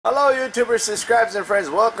Hello YouTubers, subscribers and friends,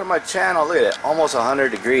 welcome to my channel. Look at it, almost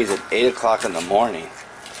 100 degrees at 8 o'clock in the morning.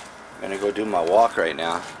 I'm gonna go do my walk right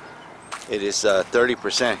now. It is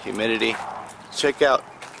 30% humidity. Check out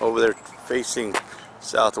over there facing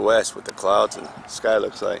southwest what the clouds and the sky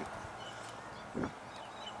looks like.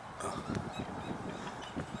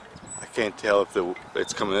 I can't tell if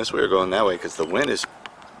it's coming this way or going that way because the wind is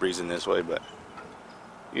breezing this way, but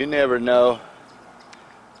you never know.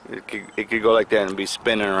 It could go like that and be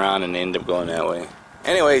spinning around and end up going that way.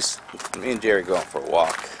 Anyways, me and Jerry going for a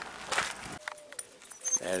walk.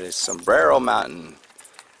 That is Sombrero Mountain.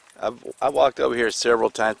 I've walked over here several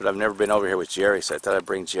times, but I've never been over here with Jerry, so I thought I'd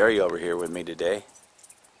bring Jerry over here with me today.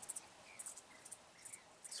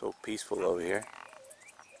 So peaceful over here.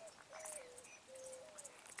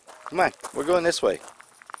 Come on, we're going this way.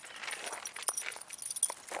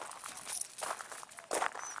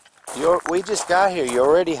 We just got here. You're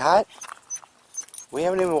already hot? We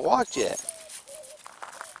haven't even walked yet.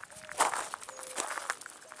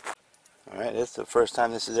 Alright, this is the first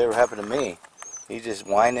time this has ever happened to me. He's just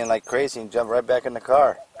whining like crazy and jumped right back in the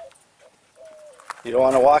car. You don't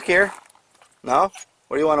want to walk here? No?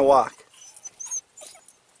 Where do you want to walk?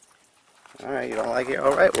 Alright, you don't like it?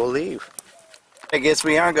 Alright, we'll leave. I guess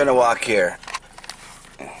we aren't going to walk here.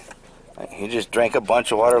 He just drank a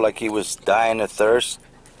bunch of water like he was dying of thirst.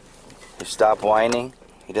 He stopped whining.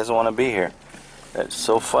 He doesn't want to be here. That's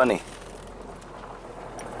so funny.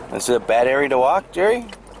 Is it a bad area to walk, Jerry?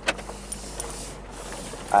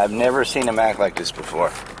 I've never seen him act like this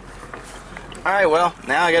before. Alright, well,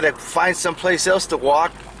 now I gotta find someplace else to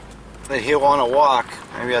walk that he'll want to walk.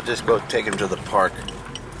 Maybe I'll just go take him to the park.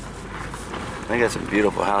 They got some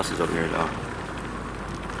beautiful houses over here, though.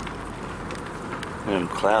 And them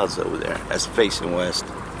clouds over there. That's facing west.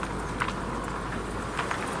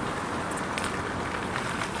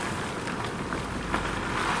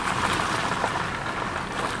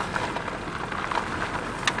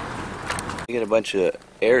 You got a bunch of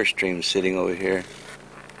Airstreams sitting over here.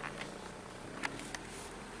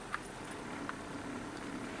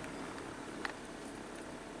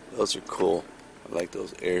 Those are cool. I like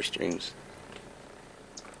those Airstreams.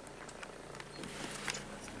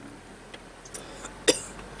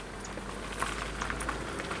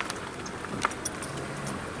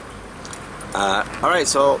 Alright,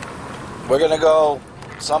 so we're gonna go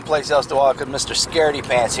someplace else to walk with Mr. Scaredy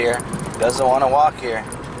Pants here. Doesn't want to walk here.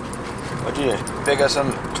 What'd you do? Pick up some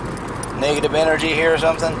negative energy here or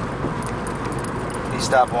something? He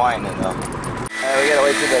stopped whining though. We gotta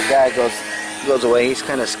wait till that guy goes away. He's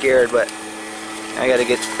kind of scared, but I gotta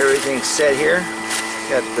get everything set here.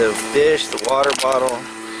 Got the dish, the water bottle,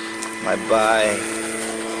 my bye.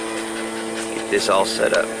 Get this all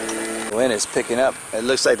set up. The wind is picking up. It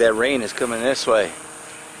looks like that rain is coming this way.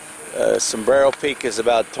 Sombrero Peak is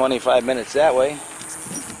about 25 minutes that way.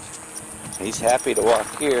 He's happy to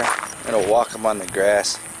walk here. I'm gonna walk him on the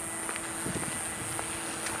grass.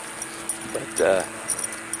 But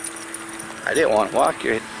I didn't want to walk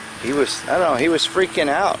here. He was, I don't know, he was freaking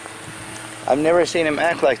out. I've never seen him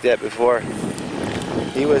act like that before.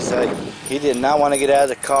 He was like, he did not want to get out of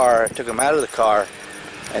the car. I took him out of the car,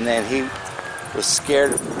 and then he was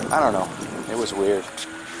scared. I don't know. It was weird.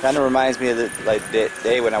 Kind of reminds me of the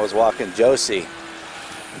day when I was walking Josie,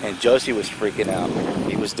 and Josie was freaking out.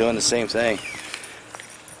 He was doing the same thing.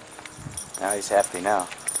 Now he's happy now.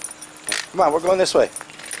 Come on, we're going this way.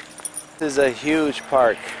 This is a huge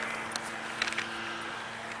park.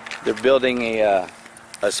 They're building a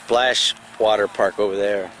splash water park over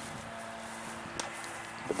there.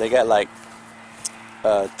 But they got like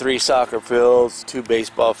 3 soccer fields, 2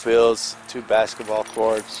 baseball fields, 2 basketball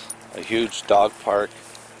courts, a huge dog park.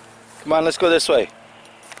 Come on, let's go this way.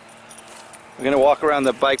 We're gonna walk around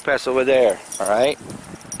the bike path over there, alright?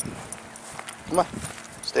 Come on,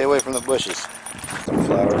 stay away from the bushes. Some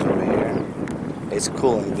flowers over here. It's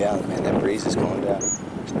cooling down, man. That breeze is going down.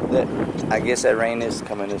 I guess that rain is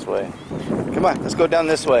coming this way. Come on, let's go down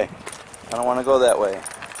this way. I don't want to go that way.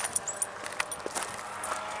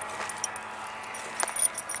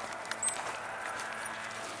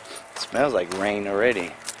 It smells like rain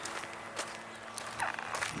already.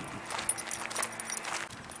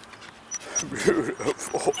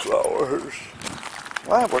 Beautiful flowers.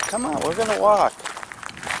 What? Come on, we're gonna walk.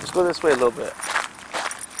 Let's go this way a little bit.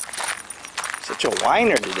 Such a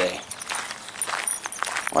whiner today.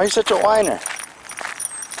 Why are you such a whiner?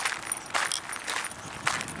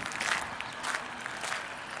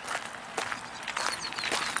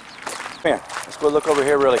 Come here. Let's go look over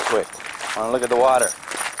here really quick. I want to look at the water.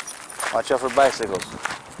 Watch out for bicycles.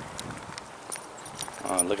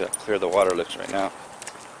 Oh, look at how clear the water looks right now.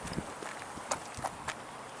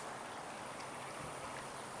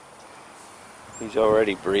 He's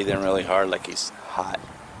already breathing really hard like he's hot.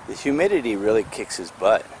 The humidity really kicks his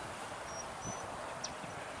butt.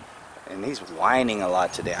 And he's whining a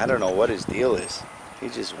lot today. I don't know what his deal is.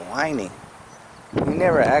 He's just whining. He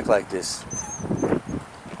never act like this.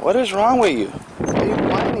 What is wrong with you? Why are you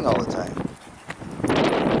whining all the time?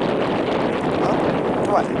 Huh?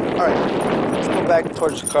 Come on. Alright. Let's go back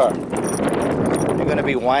towards the car. You're gonna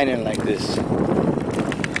be whining like this.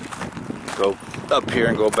 Go up here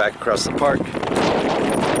and go back across the park.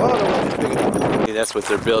 Oh, the wind is big enough. See, that's what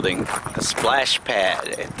they're building. A splash pad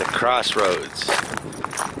at the crossroads.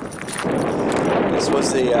 This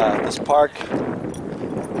was this park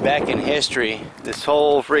back in history. This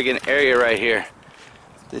whole friggin' area right here.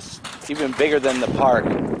 This even bigger than the park.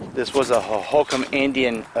 This was a Hohokam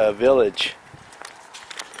Indian village.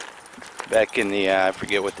 Back in the, I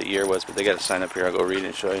forget what the year was, but they got a sign up here. I'll go read it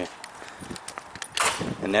and show you.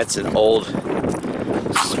 And that's an old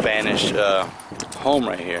Spanish home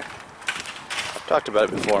right here. I've talked about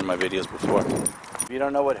it before in my videos before. If you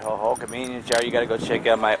don't know what Hohokam Indians are, you gotta go check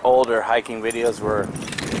out my older hiking videos where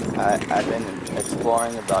I've been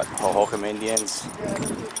exploring about Hohokam Indians.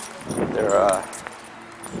 They're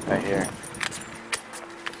right here.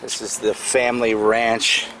 This is the family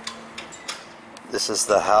ranch. This is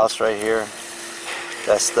the house right here.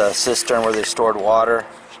 That's the cistern where they stored water.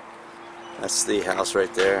 That's the house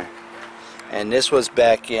right there. And this was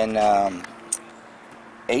back in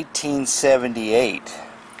 1878.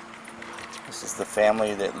 This is the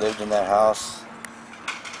family that lived in that house.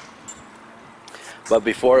 But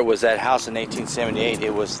before it was that house in 1878,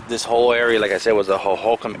 it was this whole area, like I said, was a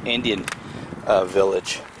Hohokam Indian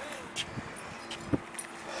village.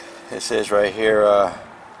 It says right here,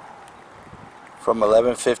 from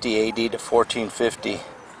 1150 AD to 1450.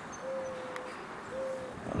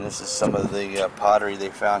 And this is some of the pottery they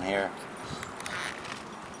found here.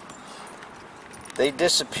 They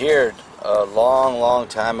disappeared a long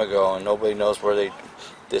time ago, and nobody knows where they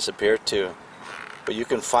disappeared to. But you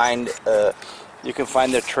can find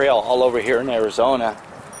their trail all over here in Arizona,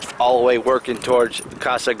 all the way working towards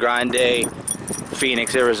Casa Grande,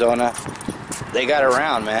 Phoenix, Arizona. They got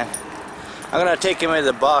around, man. I'm gonna take him to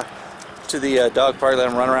the dog park, let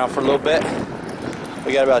him run around for a little bit.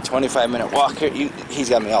 We got about a 25-minute walk here. He's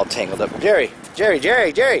got me all tangled up. Jerry!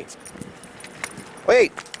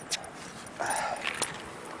 Wait!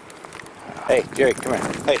 Hey, Jerry, come here.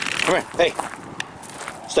 Hey, come here. Hey!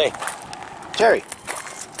 Stay. Jerry!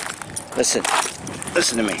 Listen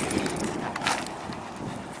to me.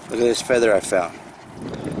 Look at this feather I found.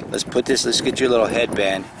 Let's get you a little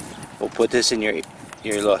headband. We'll put this in your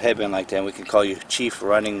little headband like that, and we can call you Chief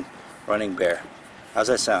Running Bear. How's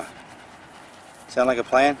that sound? Sound like a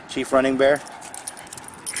plan? Chief Running Bear?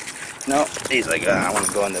 No? He's like, I want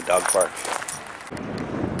to go in the dog park.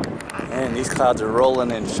 Man, these clouds are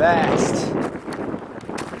rolling in fast.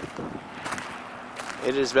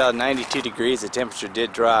 It is about 92 degrees. The temperature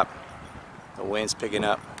did drop. The wind's picking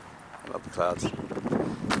up. I love the clouds.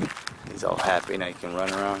 He's all happy now. He can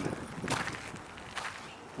run around.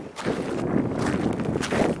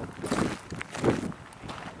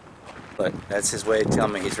 Look, that's his way of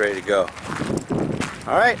telling me he's ready to go.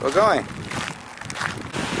 Alright, we're going.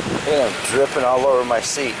 Look at him dripping all over my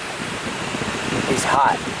seat. He's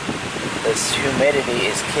hot. This humidity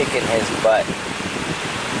is kicking his butt.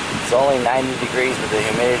 It's only 90 degrees, but the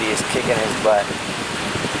humidity is kicking his butt.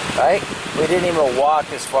 Right? We didn't even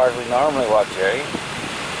walk as far as we normally walk, Jerry. I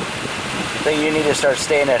think you need to start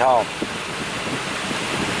staying at home.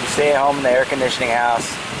 You stay at home in the air conditioning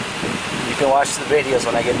house. You can watch the videos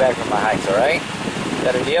when I get back from my hikes, alright? Is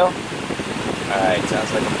that a deal? Alright,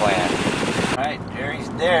 sounds like a plan. Alright, Jerry's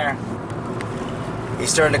there.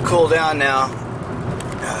 He's starting to cool down now.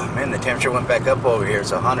 Oh man, the temperature went back up over here.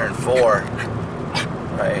 It's 104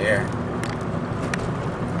 right here. I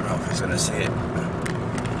don't know if he's gonna see it.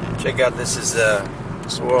 Check out, this is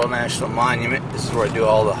Saguaro National Monument. This is where I do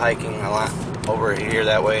all the hiking a lot. Over here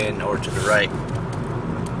that way and over to the right.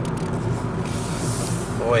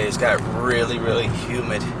 Boy, it's got really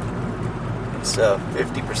humid. It's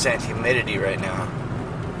 50% humidity right now.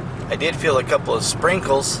 I did feel a couple of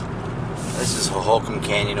sprinkles. This is Hohokam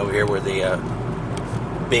Canyon over here where the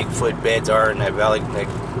Bigfoot beds are in that valley right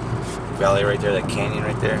there, that canyon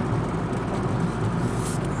right there.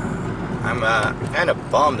 I'm kind of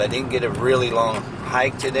bummed I didn't get a really long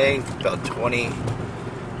hike today, about 20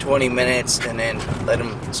 minutes, and then let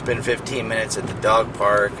him spend 15 minutes at the dog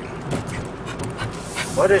park.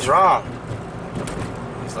 What is wrong?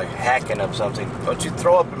 He's like hacking up something. Don't you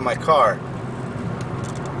throw up in my car.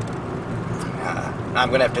 I'm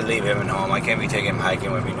gonna have to leave him at home. I can't be taking him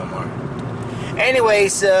hiking with me no more.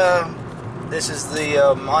 Anyways, this is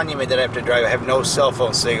the monument that I have to drive. I have no cell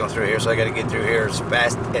phone signal through here, so I got to get through here as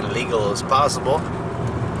fast and legal as possible.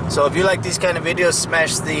 So if you like these kind of videos,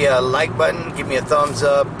 smash the like button, give me a thumbs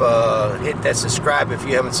up, hit that subscribe if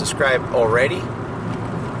you haven't subscribed already.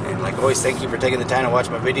 And like always, thank you for taking the time to watch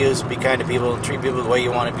my videos. Be kind to people, treat people the way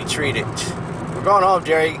you want to be treated. We're going home,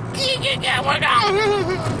 Jerry. We're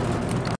going.